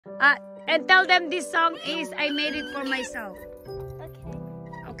And tell them this song is I made it for myself.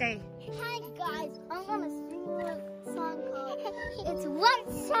 Okay. Hi guys, I'm gonna sing a song called It's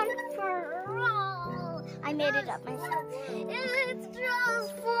Once and for All. I made it up myself. It's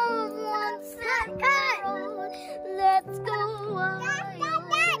just for once and for all. Let's go wild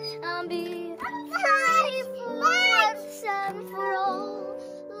and be free for once and for all.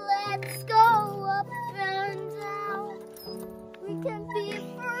 Let's go up and down. We can be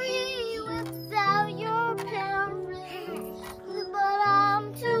free without your parents, but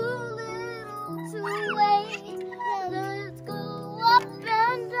I'm too little to wait. Let's go up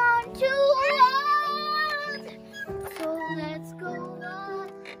and down to world. So let's go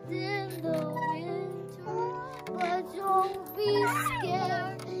out in the winter, but don't be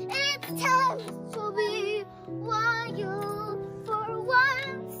scared. It's time to be wild for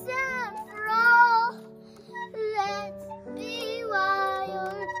once and for all. Let's be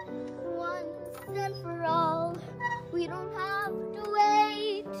wild once and for all. We don't have to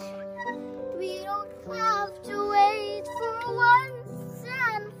wait. We don't have to wait for once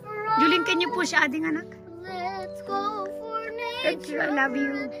and for all. Julin, can you push adding anak? Let's go for nature. I love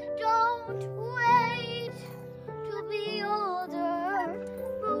you. Don't wait to be older,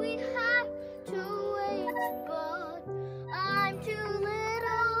 but we have to wait. But I'm too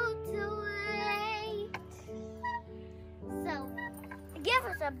little to wait. So, give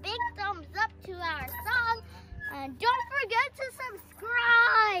us a big thumbs up to our song, and don't forget to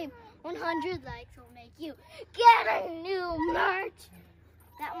subscribe. 100 likes will make you get a new merch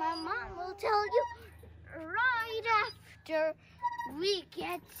that my mom will tell you right after we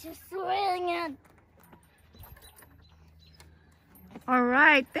get to swinging. All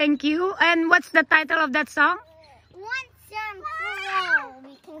right, thank you. And what's the title of that song? Once and for all,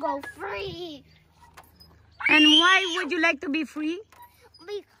 we can go free. And why would you like to be free?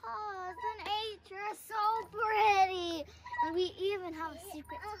 Because the nature is so pretty. And we even have a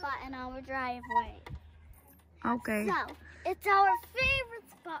secret spot in our driveway. Okay. So, it's our favorite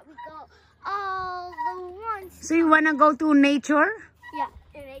spot. We go all the once. So you want to go to nature? Yeah,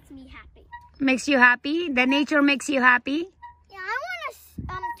 it makes me happy. Makes you happy? The nature makes you happy? Yeah, I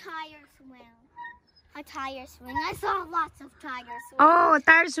want to tire swing. A tire swing. I saw lots of tire swings. Oh,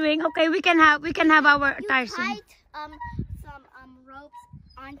 tire swing. Okay, we can have our You tire swing. tied some ropes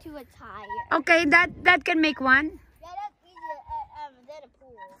onto a tire. Okay, that can make one. Yeah, that's easier than a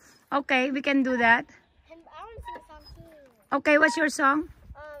pool. Okay, we can do that. And I want to sing a song too. Okay, what's your song?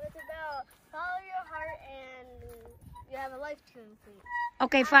 It's about follow your heart and you have a life to complete.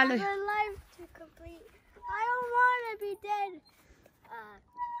 Okay, I follow. have a life to complete. I don't want to be dead.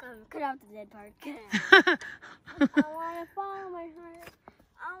 Cut out the dead part. I want to follow my heart.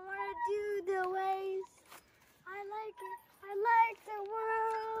 I want to do the ways. I like it. I like the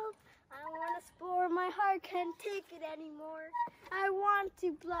world. I want to explore. My heart can't take it anymore. I want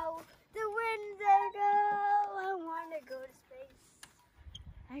to blow the winds that go. I want to go to space.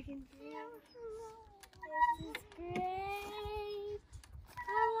 I can feel this is great.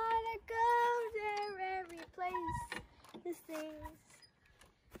 I want to go there every place. The things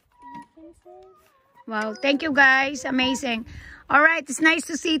you can say. Wow, thank you guys. Amazing. All right, it's nice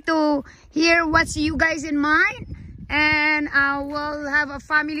to hear what's you guys in mind. And we'll have a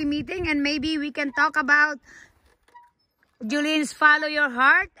family meeting and maybe we can talk about Julian's follow your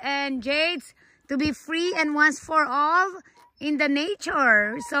heart and Jade's to be free and once for all in the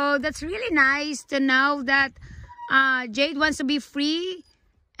nature. So that's really nice to know that Jade wants to be free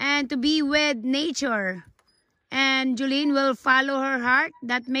and to be with nature. And Julene will follow her heart.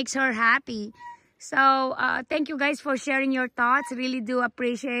 That makes her happy. So thank you guys for sharing your thoughts. Really do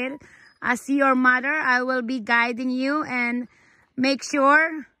appreciate it. As your mother, I will be guiding you and make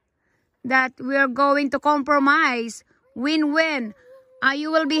sure that we're going to compromise. Win-win.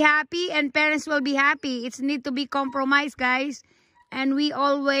 You will be happy and parents will be happy. It's need to be compromised, guys. And we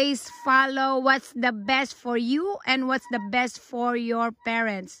always follow what's the best for you and what's the best for your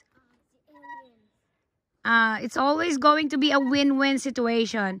parents. It's always going to be a win-win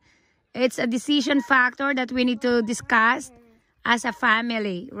situation. It's a decision factor that we need to discuss as a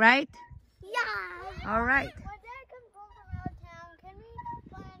family, right? Yeah. All right. When Dad comes home from out of town, can we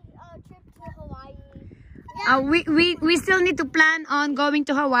plan a trip to Hawaii? Yeah. We still need to plan on going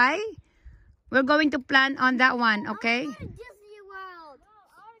to Hawaii. We're going to plan on that one, okay? I want to go to Disney World. No,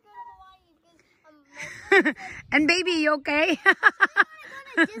 I want to go to Hawaii because And baby, you okay? I want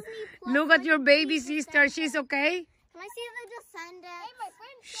to go to Disney Plus. Look at your baby sister. She's okay? Can I see the Descendants? Hey, my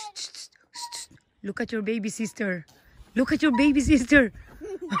friend said. Shh, shh, shh, shh. Look at your baby sister. Look at your baby sister.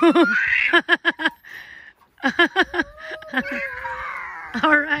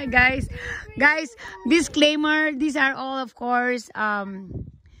 All right, guys. Guys, disclaimer, these are all, of course,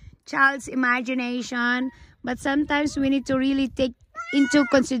 child's imagination. But sometimes we need to really take into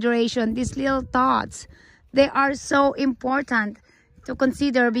consideration these little thoughts. They are so important to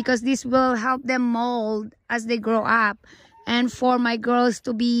consider because this will help them mold as they grow up. And for my girls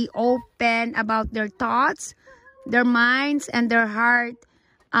to be open about their thoughts, their minds, and their heart,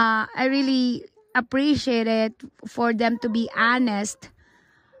 I really appreciate it for them to be honest.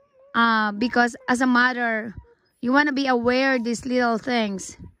 Because as a mother, you want to be aware of these little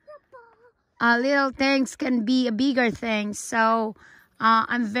things. Little things can be a bigger thing. So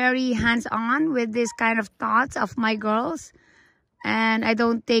I'm very hands-on with this kind of thoughts of my girls. And I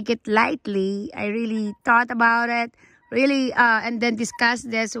don't take it lightly. I really thought about it. Really, and then discussed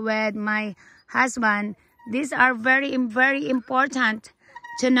this with my husband. These are very, very important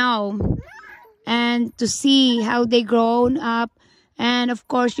to know. And to see how they grown up. And of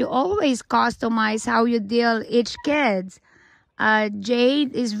course, you always customize how you deal each kids.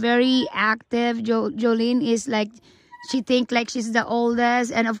 Jade is very active. Jolene is like, she think like she's the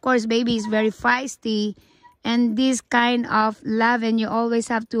oldest. And of course, baby is very feisty. And this kind of love, and you always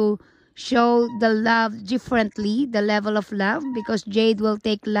have to show the love differently, the level of love, because Jade will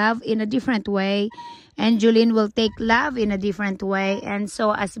take love in a different way. And Jolene will take love in a different way. And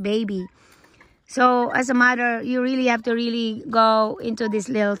so as baby. So as a mother, you really have to really go into these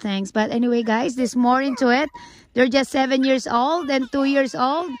little things. But anyway, guys, there's more into it. They're just 7 years old and 2 years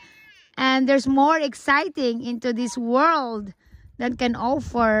old. And there's more exciting into this world that can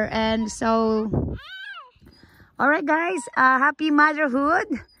offer. And so, all right, guys, happy motherhood.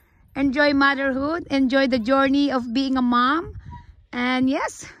 Enjoy motherhood. Enjoy the journey of being a mom. And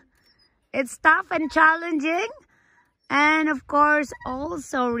yes, it's tough and challenging. And of course,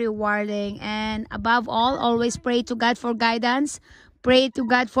 also rewarding. And above all, always pray to God for guidance. Pray to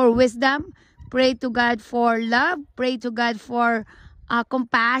God for wisdom. Pray to God for love. Pray to God for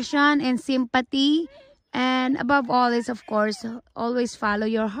compassion and sympathy. And above all is, of course, always follow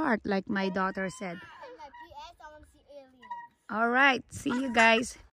your heart, like my daughter said. All right. See you guys.